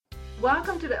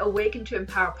Welcome to the Awaken to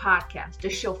Empower podcast, the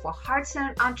show for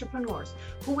heart-centered entrepreneurs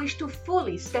who wish to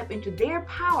fully step into their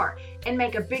power and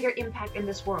make a bigger impact in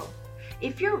this world.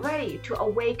 If you're ready to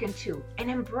awaken to and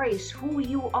embrace who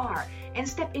you are and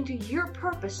step into your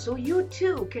purpose so you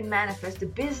too can manifest the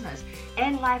business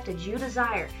and life that you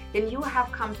desire, then you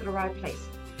have come to the right place.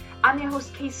 I'm your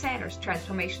host, Kay Sanders,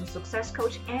 Transformation Success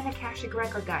Coach and Akashic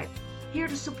Record Guide, here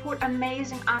to support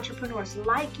amazing entrepreneurs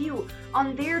like you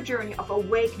on their journey of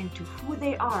awakening to who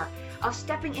they are, of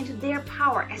stepping into their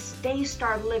power as they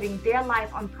start living their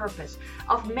life on purpose,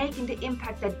 of making the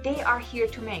impact that they are here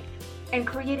to make, and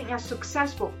creating a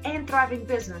successful and thriving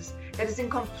business that is in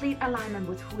complete alignment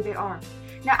with who they are.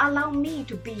 Now allow me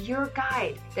to be your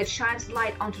guide that shines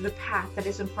light onto the path that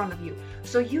is in front of you,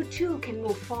 so you too can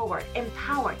move forward,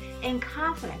 empowered and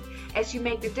confident as you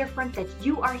make the difference that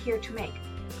you are here to make.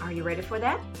 Are you ready for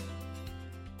that?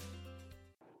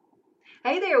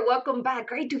 Hey there, welcome back.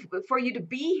 Great for you to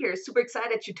be here. Super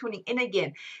excited that you're tuning in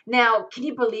again. Now, can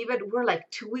you believe it? We're like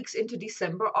 2 weeks into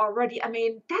December already. I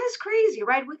mean, that is crazy,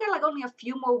 right? We got like only a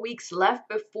few more weeks left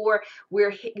before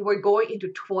we're going into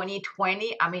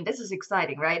 2020. I mean, this is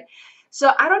exciting, right? So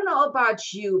I don't know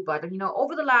about you, but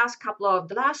over the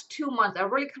last 2 months, I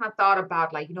really kind of thought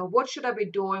about what should I be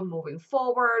doing moving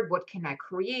forward? What can I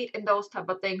create and those type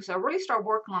of things. So I really start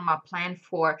working on my plan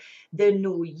for the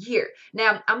new year.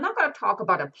 Now, I'm not going to talk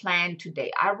about a plan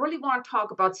today. I really want to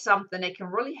talk about something that can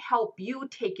really help you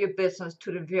take your business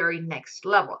to the very next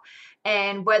level.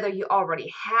 And whether you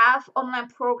already have online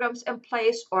programs in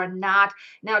place or not.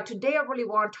 Now, today I really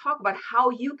want to talk about how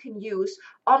you can use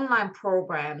online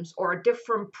programs or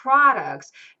different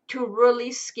products to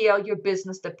really scale your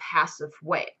business the passive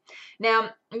way. Now,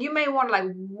 you may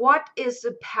wonder, what is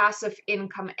the passive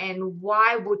income and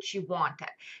why would you want it?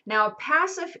 Now,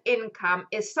 passive income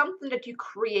is something that you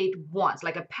create once,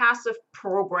 like a passive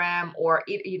program or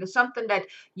something that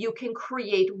you can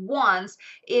create once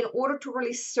in order to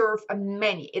really serve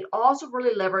many. It also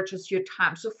really leverages your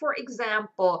time. So, for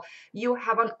example, you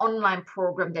have an online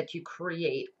program that you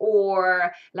create,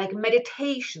 or like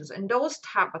meditations and those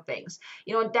type of things.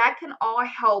 That can all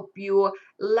help you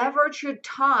leverage your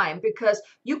time because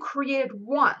you created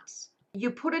once. You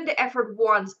put in the effort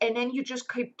once and then you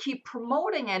just keep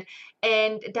promoting it.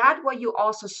 And that way you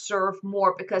also serve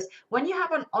more, because when you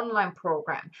have an online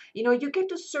program, you get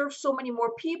to serve so many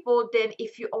more people than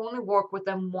if you only work with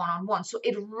them one-on-one. So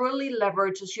it really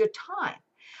leverages your time.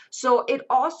 So it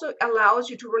also allows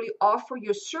you to really offer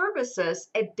your services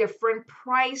at different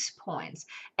price points,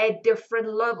 at different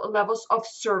levels of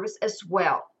service as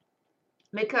well.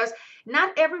 Because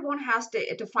not everyone has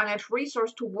the financial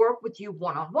resource to work with you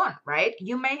one-on-one, right?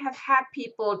 You may have had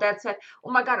people that said,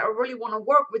 oh my God, I really want to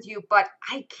work with you, but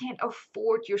I can't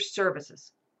afford your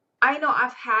services. I know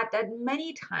I've had that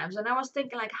many times, and I was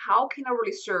thinking, how can I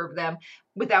really serve them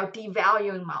without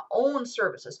devaluing my own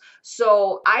services?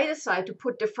 So I decided to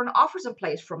put different offers in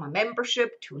place, from a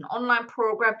membership to an online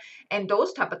program and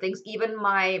those type of things. Even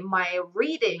my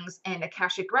readings and my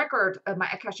Akashic Record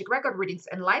readings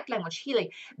and light language healing,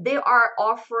 they are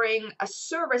offering a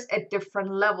service at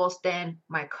different levels than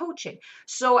my coaching.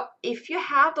 So if you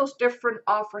have those different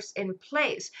offers in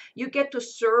place, you get to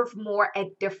serve more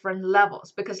at different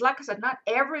levels, because like I said, not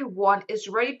everyone is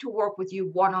ready to work with you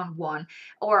one-on-one,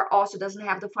 or also doesn't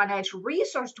have the financial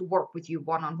resource to work with you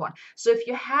one-on-one. So if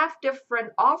you have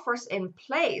different offers in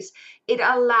place, it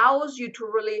allows you to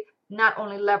really not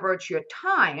only leverage your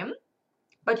time,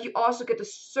 but you also get to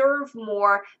serve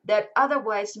more that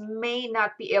otherwise may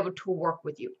not be able to work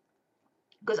with you.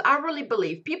 Because I really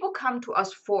believe people come to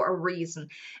us for a reason.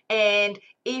 And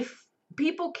if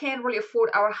people can't really afford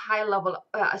our high level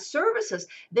services,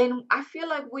 then I feel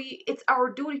like it's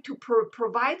our duty to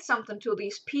provide something to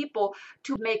these people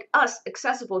to make us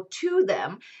accessible to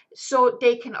them so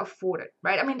they can afford it,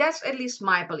 right? I mean, that's at least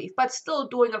my belief, but still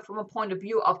doing it from a point of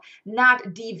view of not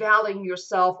devaluing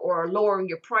yourself or lowering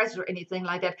your prices or anything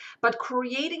like that, but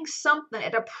creating something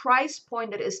at a price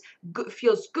point that is good,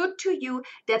 feels good to you,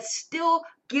 that still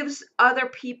gives other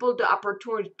people the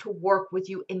opportunity to work with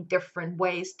you in different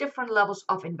ways, different levels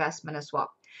of investment as well.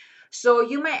 So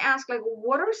you may ask,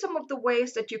 what are some of the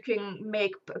ways that you can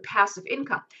make passive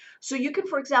income? So you can,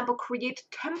 for example, create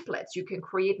templates. You can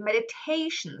create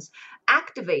meditations,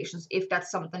 activations, if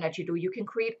that's something that you do. You can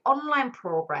create online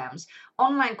programs,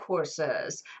 online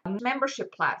courses,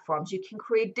 membership platforms. You can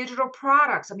create digital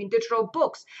products, digital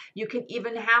books. You can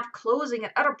even have clothing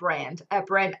and other brand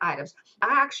items.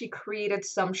 I actually created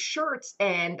some shirts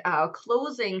and a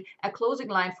clothing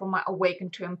line for my Awaken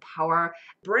to Empower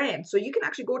brand. So you can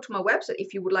actually go to my website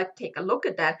if you would like to take a look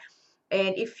at that.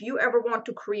 And if you ever want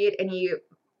to create any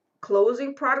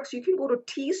clothing products, you can go to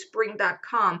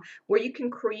teespring.com where you can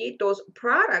create those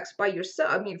products by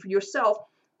yourself, I mean, for yourself,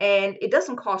 and it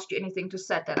doesn't cost you anything to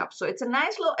set that up. So it's a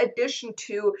nice little addition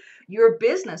to your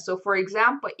business. So for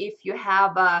example, if you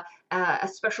have a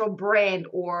special brand,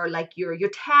 or like your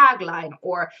tagline,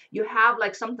 or you have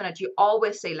like something that you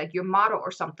always say, like your motto or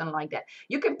something like that,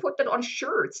 you can put that on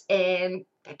shirts, and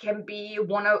that can be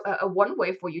one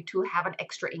way for you to have an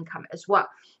extra income as well.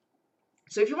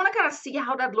 So if you want to kind of see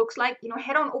how that looks like,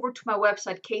 head on over to my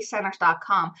website,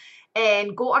 ksanders.com,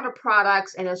 and go under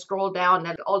products and then scroll down,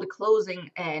 and all the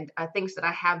clothing and things that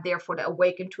I have there for the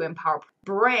Awaken to Empower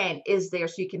brand is there,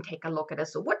 so you can take a look at it.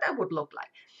 So what that would look like.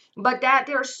 But that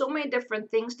there are so many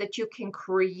different things that you can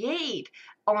create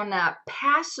on a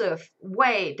passive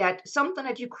way, that something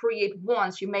that you create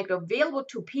once, you make it available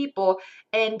to people,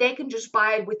 and they can just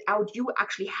buy it without you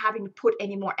actually having to put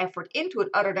any more effort into it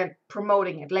other than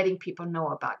promoting it, letting people know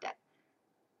about that.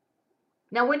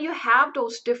 Now, when you have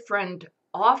those different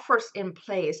offers in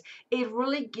place, it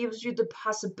really gives you the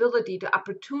possibility, the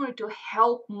opportunity to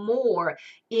help more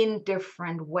in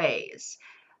different ways.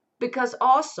 Because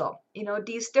also,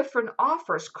 these different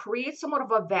offers create somewhat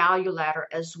of a value ladder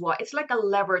as well. It's like a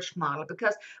leverage model,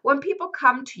 because when people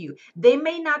come to you, they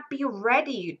may not be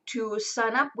ready to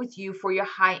sign up with you for your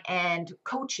high-end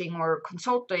coaching or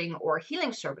consulting or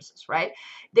healing services, right?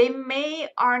 They may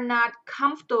are not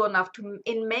comfortable enough to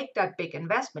make that big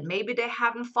investment. Maybe they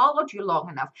haven't followed you long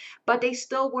enough, but they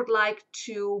still would like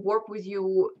to work with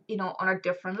you, on a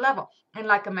different level. And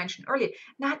like I mentioned earlier,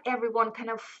 not everyone can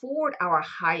afford our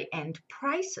high-end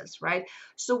prices, right?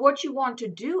 So what you want to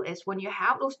do is, when you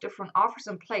have those different offers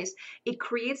in place, it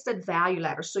creates that value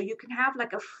ladder. So you can have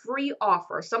like a free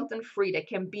offer, something free that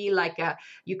can be like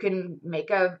you can make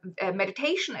a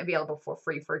meditation available for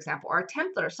free, for example, or a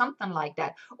template or something like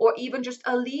that, or even just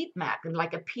a lead map and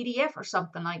like a PDF or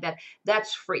something like that.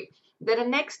 That's free. Then the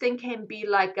next thing can be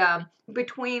like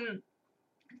between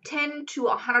 $10 to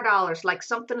 $100, like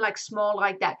something like small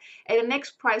like that. And the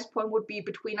next price point would be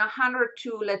between $100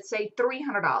 to, let's say,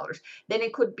 $300. Then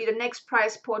it could be, the next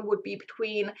price point would be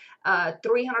between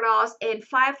 $300 and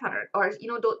 $500, or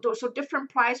those so different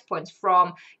price points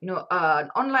from an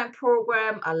online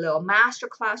program, a little master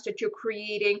class that you're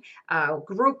creating, a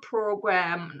group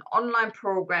program, an online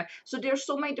program. So there's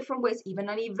so many different ways. Even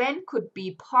an event could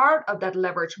be part of that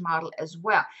leverage model as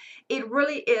well. It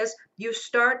really is. You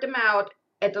start them out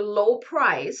at a low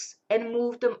price and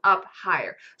move them up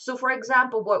higher. So for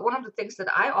example, one of the things that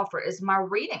I offer is my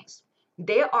readings.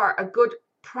 They are a good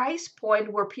price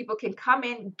point where people can come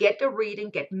in, get the reading,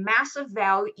 get massive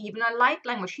value, even a light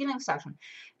language healing session.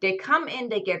 They come in,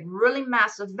 they get really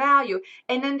massive value,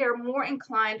 and then they're more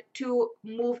inclined to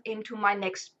move into my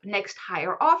next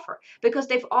higher offer, because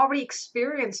they've already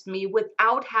experienced me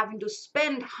without having to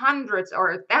spend hundreds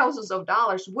or thousands of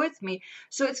dollars with me.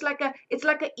 So it's like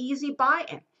a easy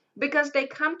buy-in, because they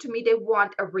come to me, they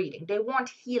want a reading, they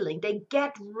want healing, they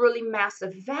get really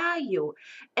massive value,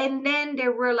 and then they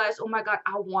realize, oh my God,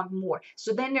 I want more.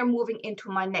 So then they're moving into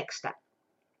my next step.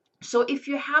 So if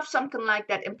you have something like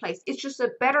that in place, it's just a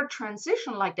better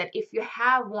transition like that if you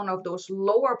have one of those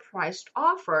lower priced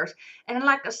offers. And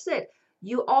like I said,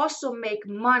 you also make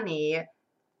money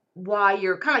while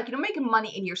you're kind of like, making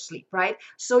money in your sleep, right?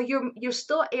 So you're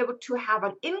still able to have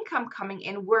an income coming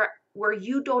in where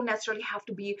you don't necessarily have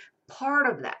to be part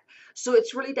of that. So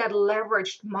it's really that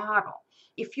leveraged model.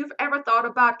 If you've ever thought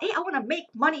about, hey, I want to make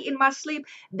money in my sleep,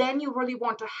 then you really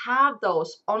want to have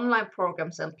those online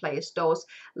programs in place, those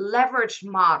leveraged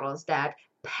models, that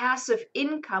passive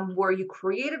income where you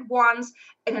created once,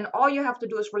 and then all you have to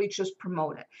do is really just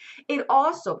promote it. It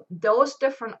also, those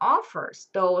different offers,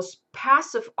 those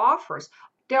passive offers,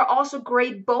 they're also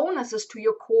great bonuses to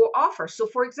your core offer. So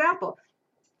for example,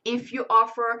 if you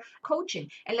offer coaching,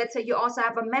 and let's say you also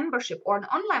have a membership or an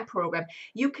online program,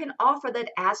 you can offer that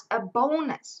as a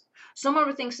bonus. Some of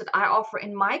the things that I offer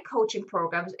in my coaching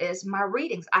programs is my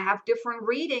readings. I have different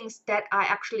readings that I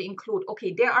actually include.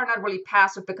 Okay, they are not really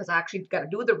passive because I actually got to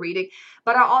do the reading,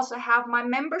 but I also have my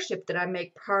membership that I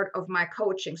make part of my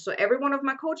coaching. So every one of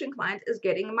my coaching clients is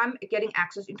getting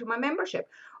access into my membership.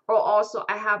 Or also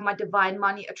I have my Divine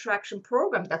Money Attraction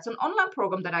program. That's an online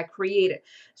program that I created.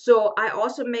 So I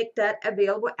also make that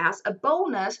available as a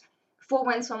bonus for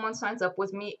when someone signs up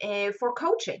with me for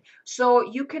coaching.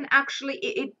 So you can actually,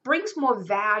 it brings more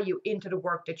value into the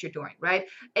work that you're doing, right?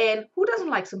 And who doesn't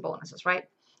like some bonuses, right?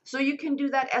 So you can do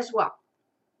that as well.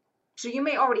 So you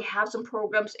may already have some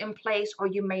programs in place, or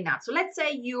you may not. So let's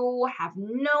say you have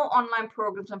no online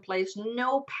programs in place,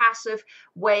 no passive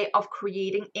way of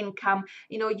creating income.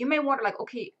 You may wonder like,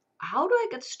 okay, how do I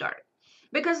get started?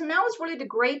 because now is really the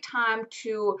great time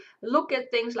to look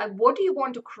at things like, what do you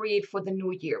want to create for the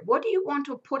new year? What do you want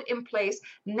to put in place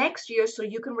next year so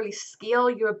you can really scale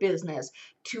your business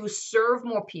to serve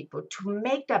more people, to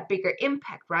make that bigger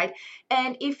impact, right?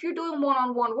 And if you're doing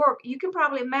one-on-one work, you can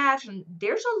probably imagine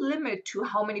there's a limit to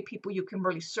how many people you can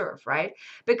really serve, right?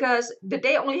 Because the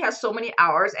day only has so many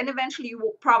hours, and eventually you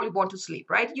will probably want to sleep,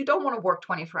 right? You don't want to work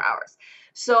 24 hours.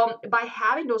 So by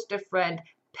having those different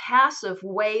passive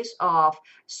ways of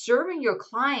serving your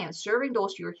clients, serving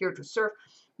those you're here to serve,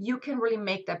 you can really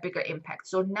make that bigger impact.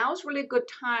 So now is really a good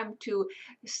time to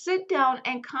sit down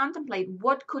and contemplate,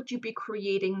 what could you be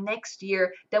creating next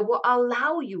year that will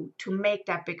allow you to make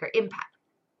that bigger impact.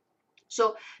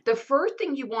 So the first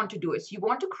thing you want to do is you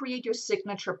want to create your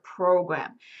signature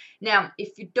program. Now,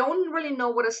 if you don't really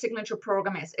know what a signature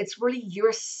program is, it's really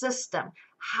your system,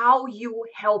 how you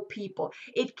help people.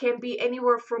 It can be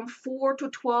anywhere from 4 to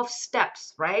 12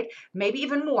 steps, right? Maybe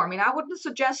even more. I mean, I wouldn't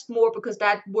suggest more because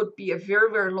that would be a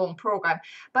very, very long program.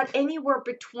 But anywhere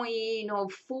between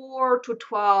 4 to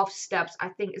 12 steps, I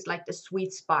think is like the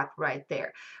sweet spot right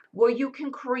there, where you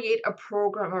can create a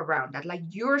program around that, like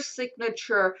your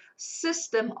signature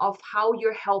system of how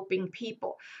you're helping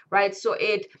people, right? So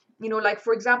like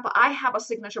for example, I have a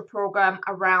signature program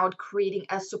around creating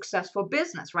a successful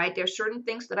business, right? There's certain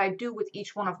things that I do with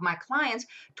each one of my clients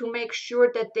to make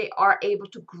sure that they are able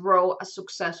to grow a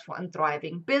successful and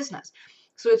thriving business.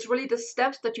 So it's really the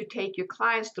steps that you take your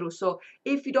clients through. So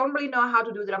if you don't really know how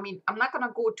to do that, I mean, I'm not going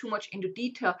to go too much into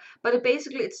detail, but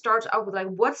it starts out with like,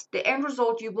 what's the end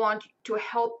result you want to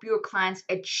help your clients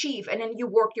achieve? And then you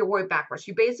work your way backwards.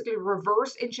 You basically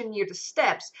reverse engineer the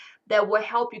steps that will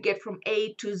help you get from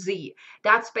A to Z.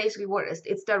 That's basically what it is.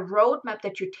 It's the roadmap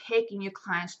that you're taking your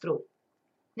clients through.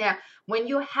 Now, when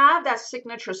you have that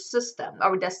signature system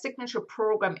or that signature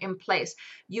program in place,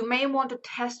 you may want to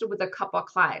test it with a couple of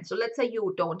clients. So let's say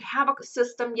you don't have a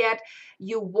system yet,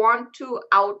 you want to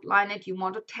outline it, you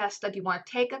want to test it, you want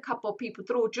to take a couple of people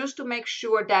through just to make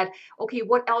sure that, okay,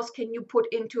 what else can you put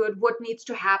into it? What needs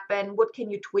to happen? What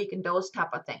can you tweak, and those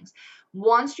type of things.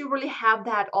 Once you really have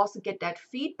that, also get that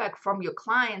feedback from your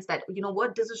clients that, you know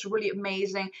what, this is really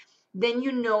amazing, then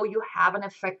you know you have an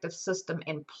effective system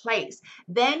in place.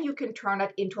 Then you can turn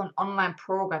it into an online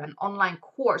program, an online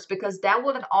course, because that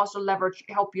will then also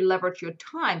help you leverage your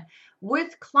time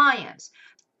with clients.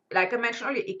 Like I mentioned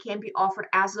earlier, it can be offered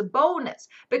as a bonus,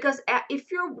 because if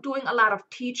you're doing a lot of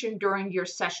teaching during your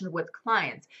session with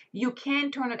clients, you can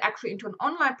turn it actually into an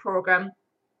online program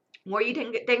where you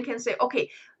then can say, okay,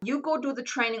 you go do the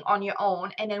training on your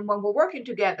own, and then when we're working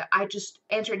together, I just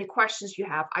answer any questions you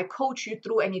have. I coach you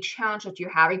through any challenge that you're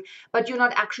having, but you're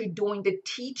not actually doing the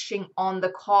teaching on the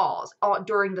calls or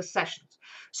during the sessions.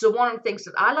 So one of the things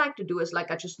that I like to do is, like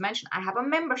I just mentioned, I have a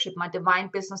membership, my Divine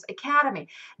Business Academy,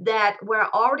 where I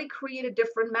already created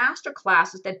different master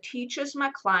classes that teaches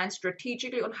my clients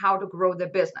strategically on how to grow their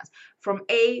business from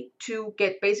A to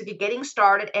basically getting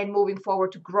started and moving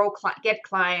forward to get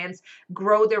clients,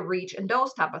 grow their reach, and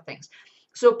those type of things.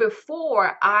 So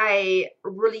before, I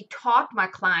really taught my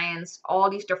clients all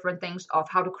these different things of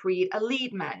how to create a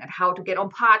lead magnet, how to get on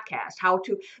podcasts, how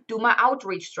to do my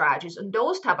outreach strategies, and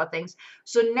those type of things.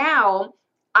 So now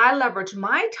I leverage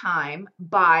my time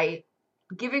by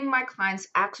giving my clients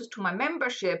access to my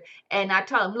membership, and I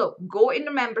tell them, look, go in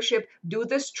the membership, do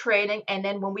this training, and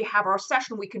then when we have our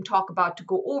session, we can talk about to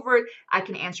go over it. I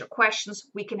can answer questions.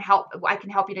 I can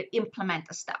help you to implement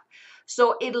the stuff.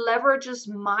 So it leverages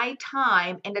my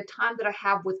time and the time that I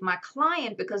have with my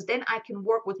client, because then I can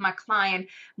work with my client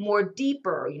more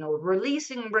deeper,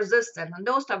 releasing resistance and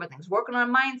those type of things, working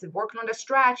on mindset, working on the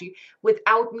strategy,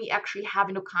 without me actually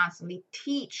having to constantly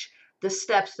teach the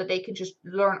steps that they can just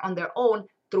learn on their own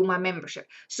through my membership.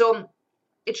 So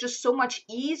it's just so much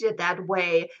easier that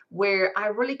way, where I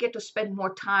really get to spend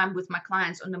more time with my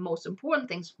clients on the most important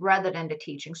things rather than the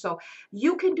teaching. So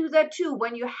you can do that too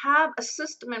when you have a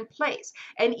system in place.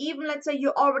 And even let's say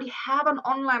you already have an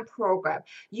online program,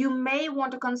 you may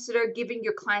want to consider giving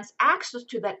your clients access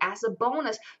to that as a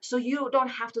bonus, so you don't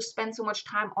have to spend so much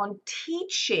time on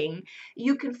teaching.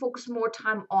 You can focus more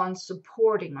time on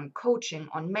supporting, on coaching,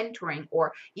 on mentoring,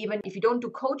 or even if you don't do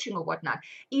coaching or whatnot,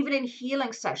 even in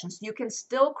healing sessions, you can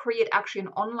still create actually an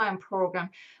online program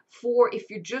for, if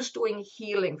you're just doing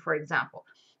healing, for example.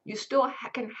 You still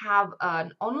can have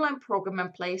an online program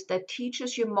in place that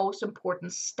teaches you most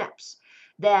important steps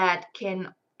where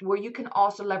you can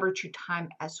also leverage your time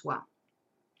as well.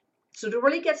 So to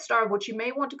really get started, what you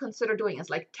may want to consider doing is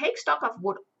like take stock of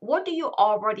what What do you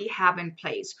already have in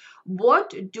place?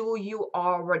 What do you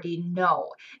already know?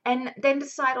 And then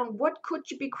decide on what could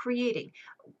you be creating.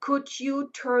 Could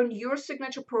you turn your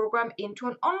signature program into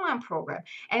an online program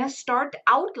and start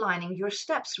outlining your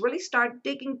steps? Really start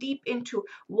digging deep into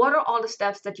what are all the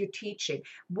steps that you're teaching?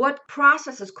 What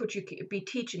processes could you be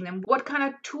teaching them? What kind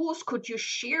of tools could you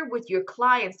share with your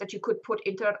clients that you could put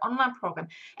into that online program?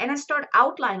 And then start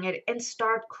outlining it and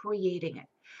start creating it.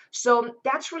 So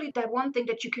that's really that one thing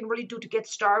that you can really do to get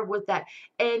started with that.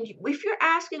 And if you're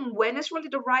asking when is really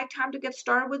the right time to get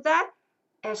started with that,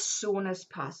 as soon as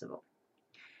possible.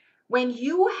 When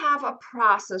you have a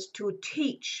process to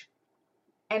teach,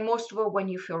 and most of all, when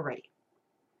you feel ready.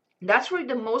 That's really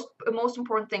the most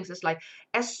important things. Is like,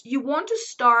 as you want to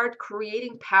start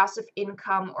creating passive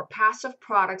income or passive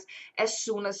products as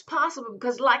soon as possible,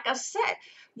 because like I said,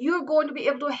 you're going to be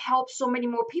able to help so many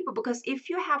more people. Because if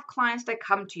you have clients that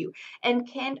come to you and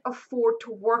can't afford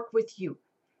to work with you,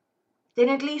 then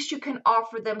at least you can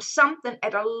offer them something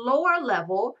at a lower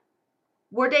level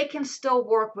where they can still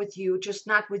work with you, just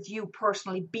not with you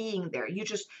personally being there. You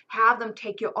just have them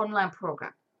take your online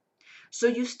program. So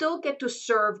you still get to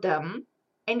serve them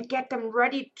and get them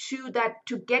ready to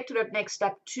get to that next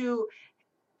step, to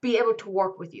be able to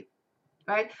work with you.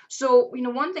 Right. So,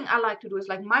 one thing I like to do is,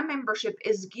 like, my membership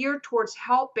is geared towards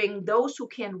helping those who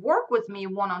can work with me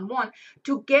one-on-one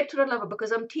to get to that level,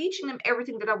 because I'm teaching them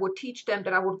everything that I would teach them,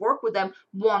 that I would work with them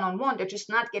one-on-one. They're just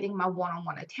not getting my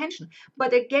one-on-one attention, but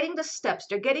they're getting the steps.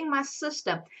 They're getting my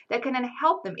system that can then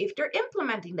help them if they're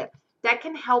implementing that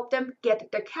can help them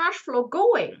get the cash flow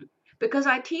going, because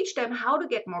I teach them how to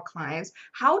get more clients,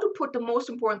 how to put the most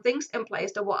important things in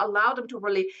place that will allow them to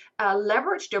really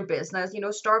leverage their business,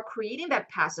 start creating that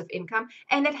passive income,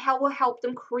 and that will help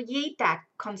them create that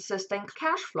consistent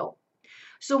cash flow.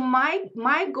 So my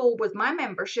goal with my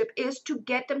membership is to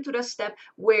get them to the step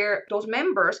where those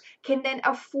members can then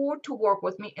afford to work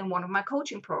with me in one of my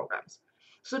coaching programs.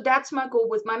 So that's my goal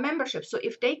with my membership. So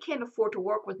if they can't afford to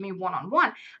work with me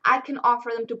one-on-one, I can offer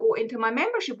them to go into my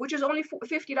membership, which is only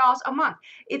 $50 a month.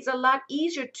 It's a lot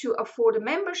easier to afford a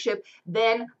membership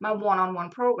than my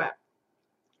one-on-one program.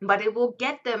 But it will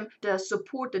get them the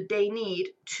support that they need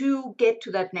to get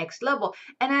to that next level.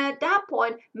 And at that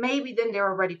point, maybe then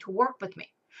they're ready to work with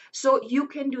me. So you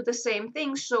can do the same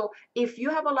thing. So if you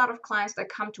have a lot of clients that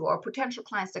come to, or potential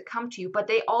clients that come to you, but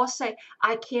they all say,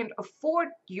 I can't afford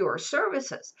your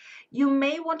services, you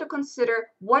may want to consider,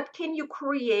 what can you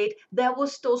create that will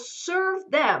still serve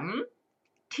them,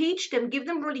 teach them, give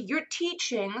them really your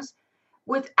teachings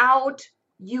without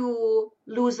you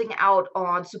losing out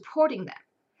on supporting them.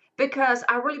 Because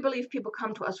I really believe people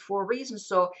come to us for a reason.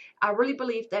 So I really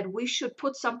believe that we should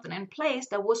put something in place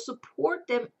that will support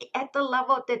them at the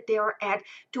level that they're at,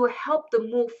 to help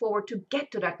them move forward to get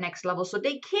to that next level so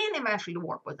they can eventually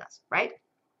work with us, right?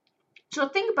 So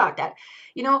think about that.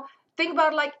 Think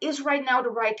about, like, is right now the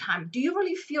right time? Do you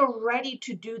really feel ready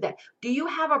to do that? Do you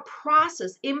have a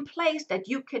process in place that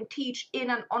you can teach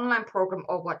in an online program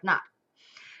or whatnot?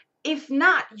 If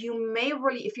not,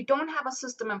 if you don't have a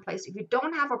system in place, if you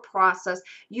don't have a process,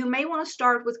 you may want to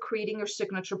start with creating your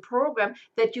signature program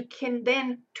that you can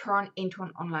then turn into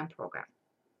an online program.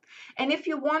 And if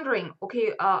you're wondering,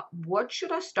 okay, what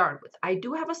should I start with? I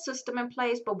do have a system in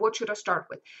place, but what should I start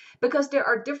with? Because there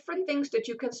are different things that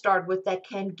you can start with that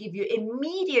can give you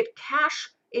immediate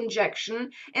cash injection,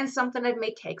 and something that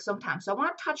may take some time. So I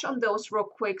want to touch on those real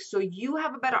quick so you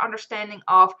have a better understanding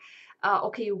of,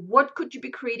 okay, what could you be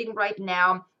creating right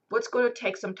now? What's going to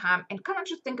take some time? And kind of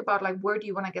just think about, like, where do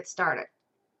you want to get started?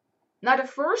 Now, the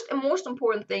first and most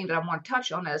important thing that I want to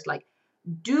touch on is, like,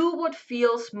 do what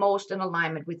feels most in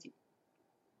alignment with you.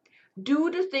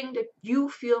 Do the thing that you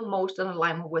feel most in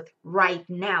alignment with right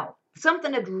now.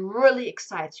 Something that really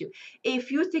excites you.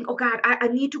 If you think, oh God, I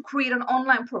need to create an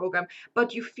online program,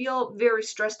 but you feel very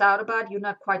stressed out about it, you're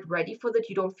not quite ready for that,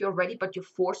 you don't feel ready, but you're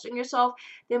forcing yourself,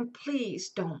 then please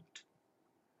don't.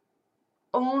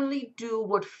 Only do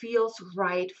what feels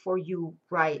right for you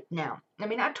right now. I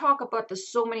mean, I talk about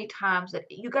this so many times, that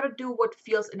you got to do what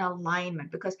feels in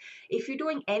alignment, because if you're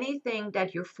doing anything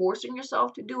that you're forcing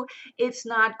yourself to do, it's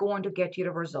not going to get you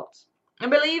the results. And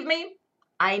believe me,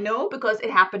 I know, because it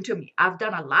happened to me. I've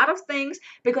done a lot of things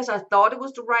because I thought it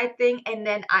was the right thing, and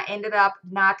then I ended up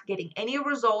not getting any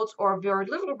results, or very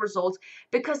little results,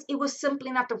 because it was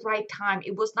simply not the right time.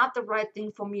 It was not the right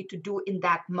thing for me to do in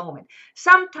that moment.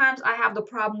 Sometimes I have the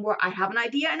problem where I have an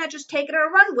idea and I just take it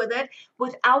and run with it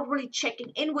without really checking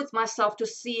in with myself to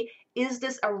see, is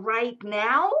this a right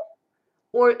now,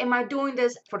 or am I doing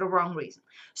this for the wrong reason?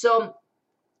 So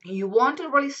You want to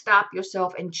really stop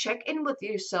yourself and check in with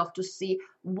yourself to see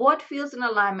what feels in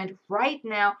alignment right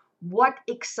now, what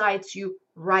excites you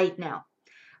right now.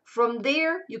 From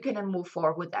there, you can then move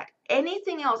forward with that.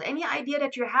 Anything else, any idea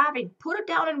that you're having, put it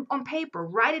down on paper,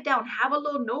 write it down, have a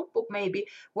little notebook maybe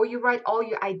where you write all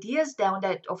your ideas down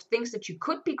that of things that you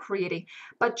could be creating,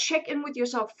 but check in with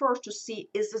yourself first to see,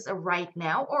 is this a right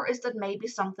now or is that maybe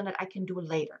something that I can do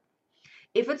later?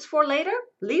 If it's for later,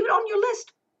 leave it on your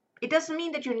list. It doesn't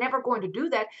mean that you're never going to do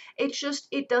that. It's just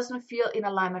it doesn't feel in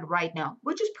alignment right now,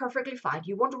 which is perfectly fine.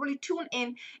 You want to really tune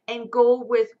in and go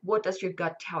with what does your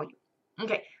gut tell you.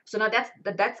 Okay, so now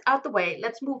that's out the way.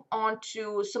 Let's move on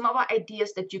to some of our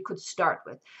ideas that you could start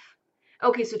with.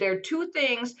 Okay, so there are two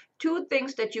things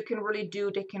that you can really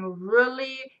do that can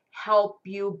really help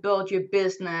you build your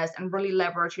business and really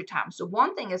leverage your time. So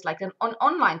one thing is like an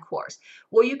online course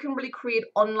where you can really create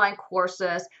online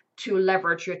courses to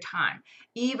leverage your time.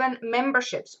 Even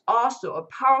memberships, also a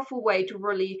powerful way to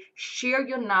really share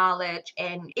your knowledge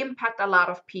and impact a lot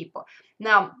of people.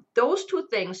 Now, those two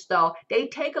things though, they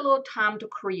take a little time to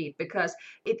create because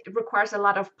it requires a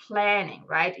lot of planning,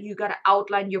 right? You got to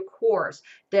outline your course,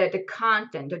 the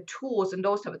content, the tools, and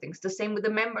those type of things. The same with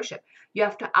the membership. You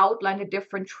have to outline the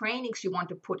different trainings you want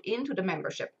to put into the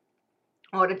membership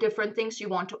or the different things you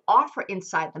want to offer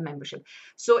inside the membership.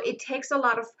 So it takes a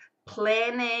lot of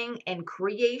planning and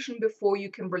creation before you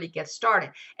can really get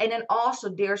started. And then also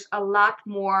there's a lot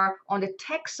more on the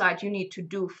tech side you need to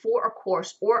do for a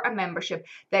course or a membership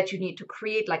that you need to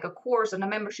create. Like a course and a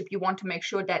membership, you want to make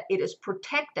sure that it is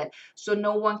protected so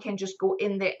no one can just go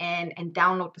in there and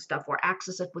download the stuff or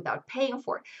access it without paying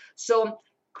for it. So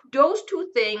those two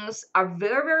things are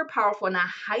very, very powerful, and I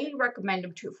highly recommend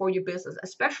them for your business,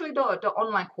 especially the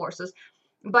online courses,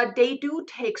 but they do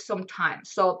take some time.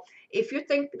 So if you're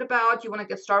thinking about you want to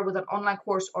get started with an online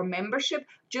course or membership,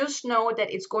 just know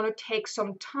that it's going to take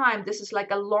some time. This is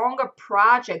like a longer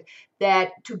project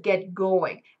that to get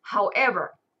going.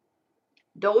 However,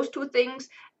 those two things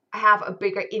have a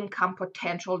bigger income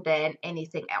potential than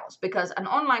anything else, because an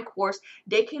online course,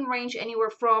 they can range anywhere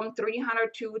from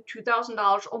 $300 to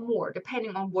 $2,000 or more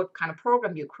depending on what kind of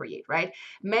program you create, right?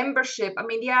 Membership, I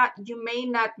mean, yeah, you may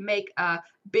not make a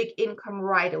big income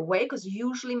right away because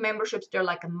usually memberships, they're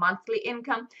like a monthly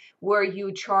income where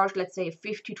you charge, let's say,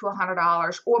 $50 to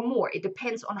 $100 or more. It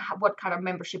depends on what kind of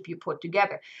membership you put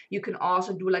together. You can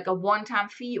also do like a one-time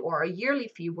fee or a yearly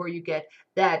fee where you get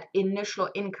that initial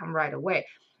income right away.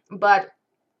 But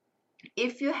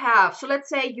if you have, so let's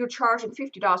say you're charging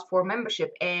 $50 for a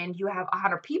membership and you have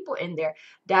 100 people in there,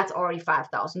 that's already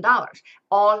 $5,000,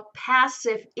 all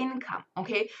passive income.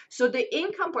 Okay, so the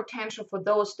income potential for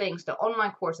those things, the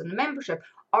online course and the membership,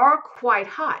 are quite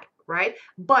high, right?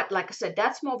 But like I said,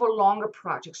 that's more of a longer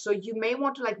project, so you may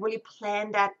want to like really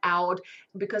plan that out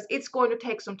because it's going to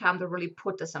take some time to really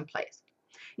put this in place.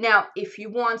 Now, if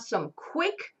you want some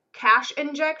quick cash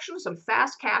injection, some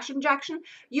fast cash injection,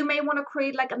 you may want to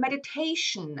create like a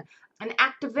meditation, an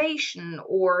activation,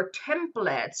 or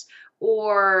templates,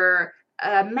 or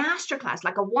a masterclass,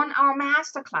 like a 1 hour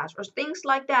masterclass, or things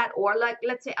like that, or like,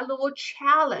 let's say, a little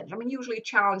challenge. I mean, usually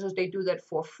challenges, they do that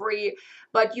for free,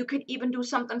 but you could even do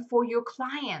something for your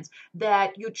clients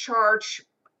that you charge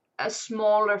a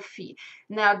smaller fee.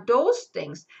 Now, those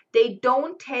things, they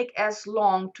don't take as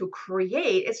long to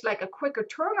create. It's like a quicker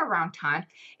turnaround time.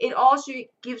 It also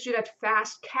gives you that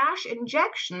fast cash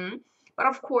injection. But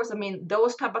of course, I mean,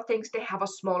 those type of things, they have a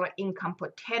smaller income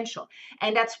potential.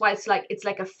 And that's why it's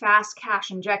like a fast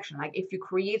cash injection. Like if you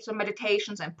create some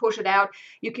meditations and push it out,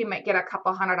 you can get a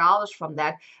couple $100 from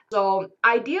that. So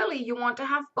ideally, you want to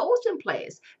have both in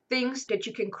place. Things that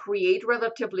you can create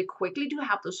relatively quickly to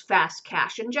have those fast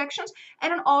cash injections,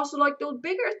 and then also like those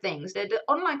bigger things, the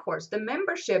online course, the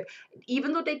membership,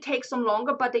 even though they take some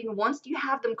longer, but then once you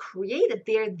have them created,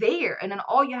 they're there, and then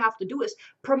all you have to do is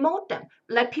promote them,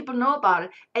 let people know about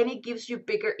it, and it gives you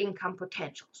bigger income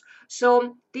potentials.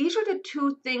 So these are the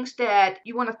two things that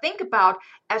you want to think about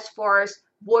as far as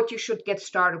what you should get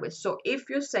started with. So if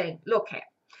you're saying, look, hey,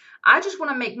 I just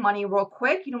want to make money real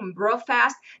quick, real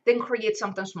fast, then create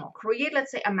something small. Create, let's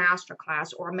say, a master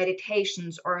class or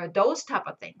meditations or those type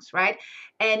of things, right?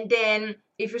 And then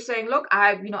if you're saying, look,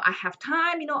 I have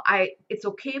time, it's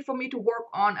okay for me to work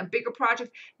on a bigger project,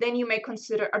 then you may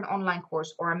consider an online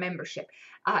course or a membership.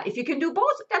 If you can do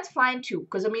both, that's fine too.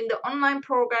 Because I mean, the online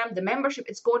program, the membership,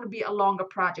 it's going to be a longer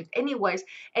project anyways.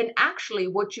 And actually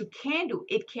what you can do,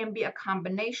 it can be a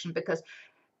combination, because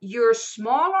your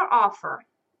smaller offer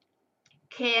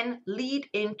can lead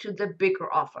into the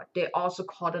bigger offer. They also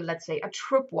call it, let's say, a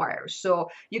tripwire. So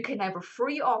you can have a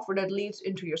free offer that leads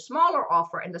into your smaller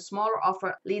offer, and the smaller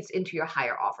offer leads into your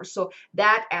higher offer. So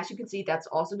that, as you can see, that's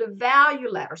also the value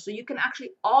ladder. So you can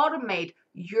actually automate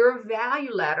your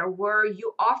value ladder where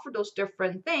you offer those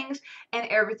different things and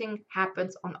everything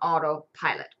happens on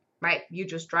autopilot. Right? You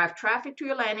just drive traffic to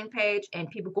your landing page and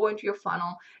people go into your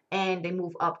funnel and they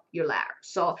move up your ladder.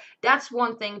 So that's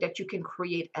one thing that you can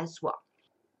create as well.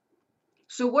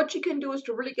 So what you can do is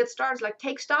to really get started, like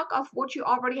take stock of what you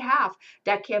already have.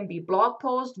 That can be blog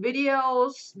posts,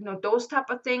 videos, those type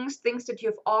of things that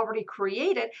you've already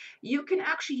created. You can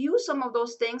actually use some of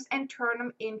those things and turn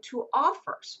them into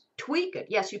offers. Tweak it.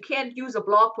 Yes, you can't use a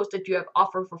blog post that you have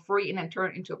offered for free and then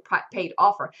turn it into a paid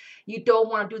offer. You don't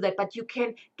want to do that, but you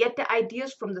can get the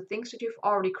ideas from the things that you've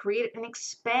already created and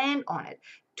expand on it.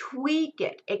 Tweak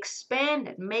it, expand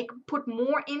it, put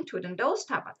more into it, and those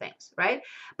type of things, right?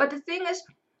 But the thing is,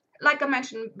 like I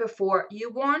mentioned before, you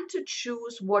want to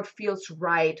choose what feels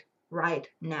right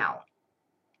now.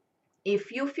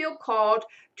 If you feel called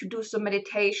to do some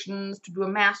meditations, to do a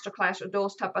masterclass or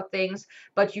those type of things,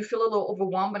 but you feel a little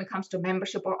overwhelmed when it comes to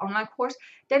membership or online course,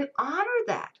 then honor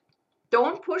that.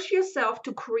 Don't push yourself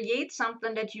to create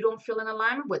something that you don't feel in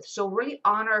alignment with. So really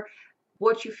honor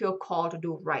what you feel called to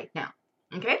do right now.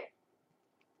 Okay?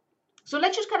 So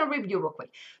let's just kind of review real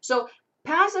quick. So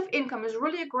passive income is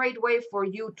really a great way for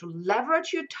you to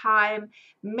leverage your time,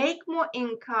 make more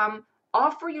income,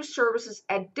 offer your services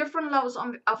at different levels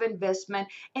of investment,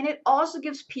 and it also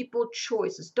gives people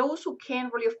choices. Those who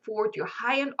can't really afford your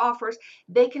high-end offers,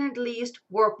 they can at least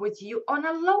work with you on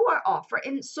a lower offer,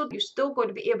 and so you're still going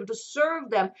to be able to serve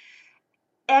them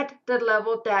at the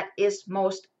level that is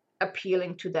most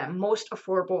appealing to them, most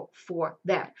affordable for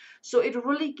them. So it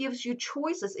really gives you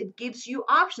choices, it gives you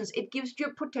options, it gives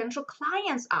your potential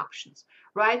clients options,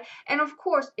 right? And of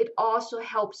course, it also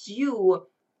helps you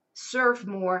serve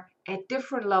more at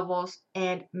different levels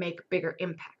and make bigger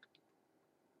impact.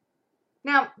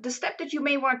 Now, the step that you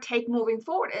may want to take moving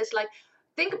forward is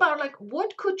think about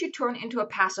what could you turn into a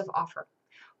passive offer?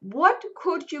 What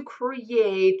could you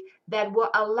create that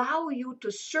will allow you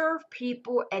to serve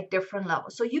people at different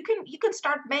levels? So you can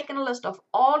start making a list of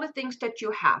all the things that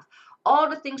you have, all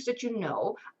the things that you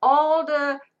know, all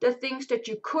the things that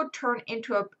you could turn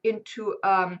into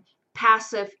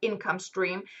passive income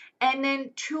stream, and then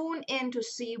tune in to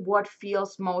see what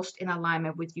feels most in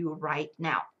alignment with you right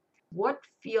now. What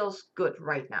feels good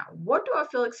right now? What do I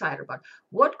feel excited about?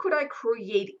 What could I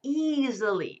create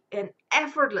easily and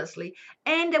effortlessly?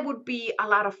 And that would be a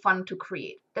lot of fun to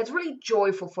create. That's really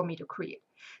joyful for me to create.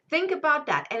 Think about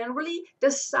that and then really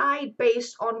decide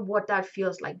based on what that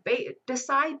feels like.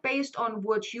 Decide based on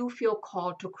what you feel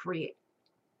called to create.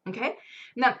 Okay.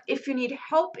 Now, if you need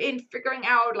help in figuring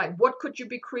out what could you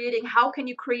be creating, how can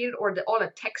you create it, or all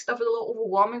the tech stuff is a little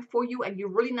overwhelming for you and you're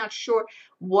really not sure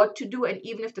what to do, and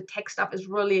even if the tech stuff is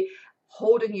really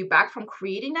holding you back from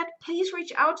creating that, please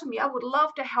reach out to me. I would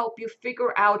love to help you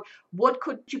figure out what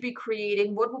could you be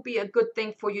creating, what would be a good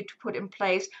thing for you to put in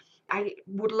place. I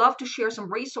would love to share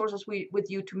some resources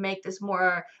with you to make this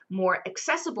more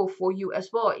accessible for you as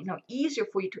well, easier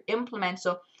for you to implement.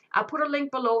 So I'll put a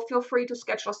link below. Feel free to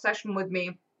schedule a session with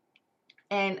me.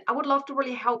 And I would love to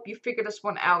really help you figure this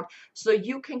one out so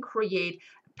you can create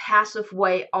a passive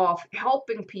way of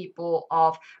helping people,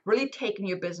 of really taking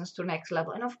your business to the next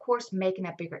level, and of course, making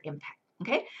a bigger impact.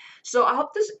 Okay, so I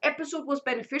hope this episode was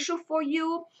beneficial for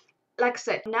you. Like I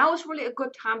said, now is really a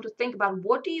good time to think about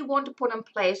what do you want to put in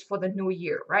place for the new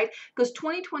year, right? Because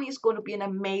 2020 is going to be an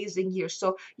amazing year.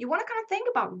 So you want to kind of think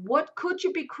about what could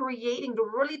you be creating to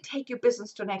really take your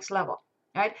business to the next level,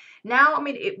 right? Now,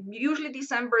 usually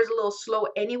December is a little slow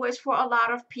anyways for a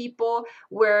lot of people,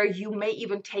 where you may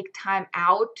even take time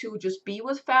out to just be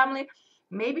with family.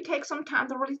 Maybe take some time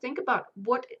to really think about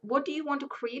what do you want to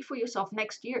create for yourself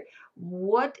next year?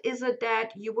 What is it that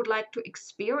you would like to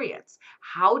experience?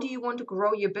 How do you want to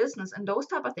grow your business and those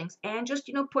type of things? And just,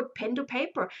 put pen to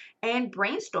paper and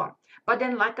brainstorm. But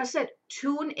then, like I said,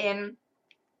 tune in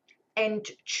and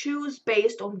choose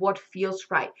based on what feels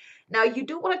right. Now, you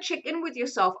do want to check in with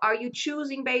yourself. Are you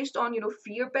choosing based on,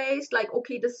 fear-based?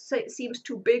 Okay, this seems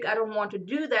too big, I don't want to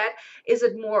do that. Is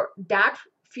it more that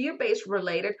fear-based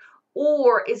related?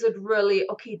 Or is it really,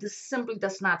 okay, this simply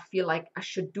does not feel like I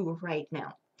should do right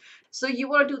now? So you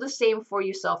want to do the same for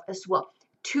yourself as well.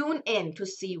 Tune in to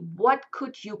see what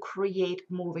could you create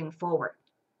moving forward.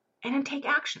 And then take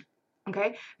action.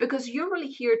 Okay, because you're really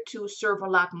here to serve a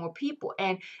lot more people.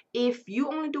 And if you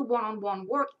only do one-on-one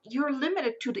work, you're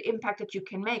limited to the impact that you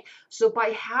can make. So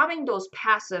by having those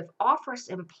passive offers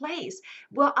in place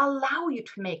will allow you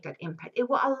to make that impact. It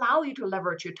will allow you to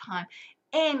leverage your time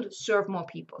and serve more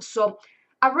people. So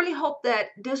I really hope that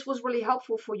this was really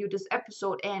helpful for you, this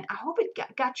episode, and I hope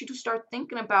it got you to start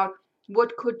thinking about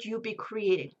what could you be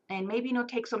creating, and maybe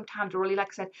take some time to really, like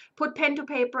I said, put pen to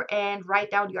paper and write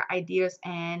down your ideas,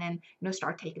 and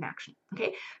start taking action.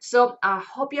 Okay, so I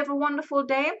hope you have a wonderful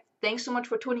day. Thanks so much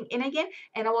for tuning in again,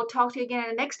 and I will talk to you again in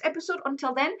the next episode.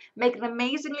 Until then, make an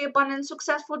amazingly abundant,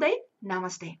 successful day.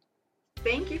 Namaste.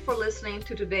 Thank you for listening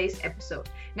to today's episode.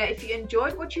 Now, if you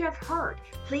enjoyed what you have heard,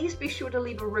 please be sure to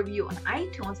leave a review on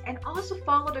iTunes and also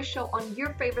follow the show on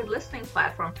your favorite listening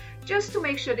platform, just to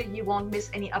make sure that you won't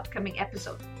miss any upcoming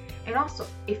episodes. And also,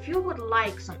 if you would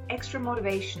like some extra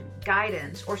motivation,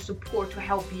 guidance, or support to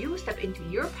help you step into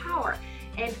your power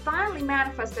and finally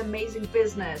manifest the amazing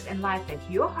business and life that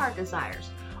your heart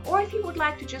desires, or if you would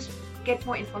like to just get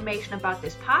more information about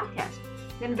this podcast,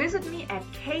 then visit me at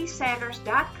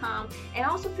ksanders.com, and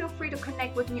also feel free to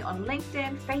connect with me on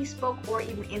LinkedIn, Facebook, or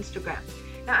even Instagram.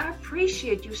 Now, I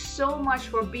appreciate you so much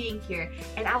for being here,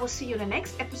 and I will see you in the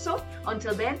next episode.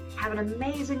 Until then, have an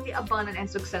amazingly abundant and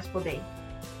successful day.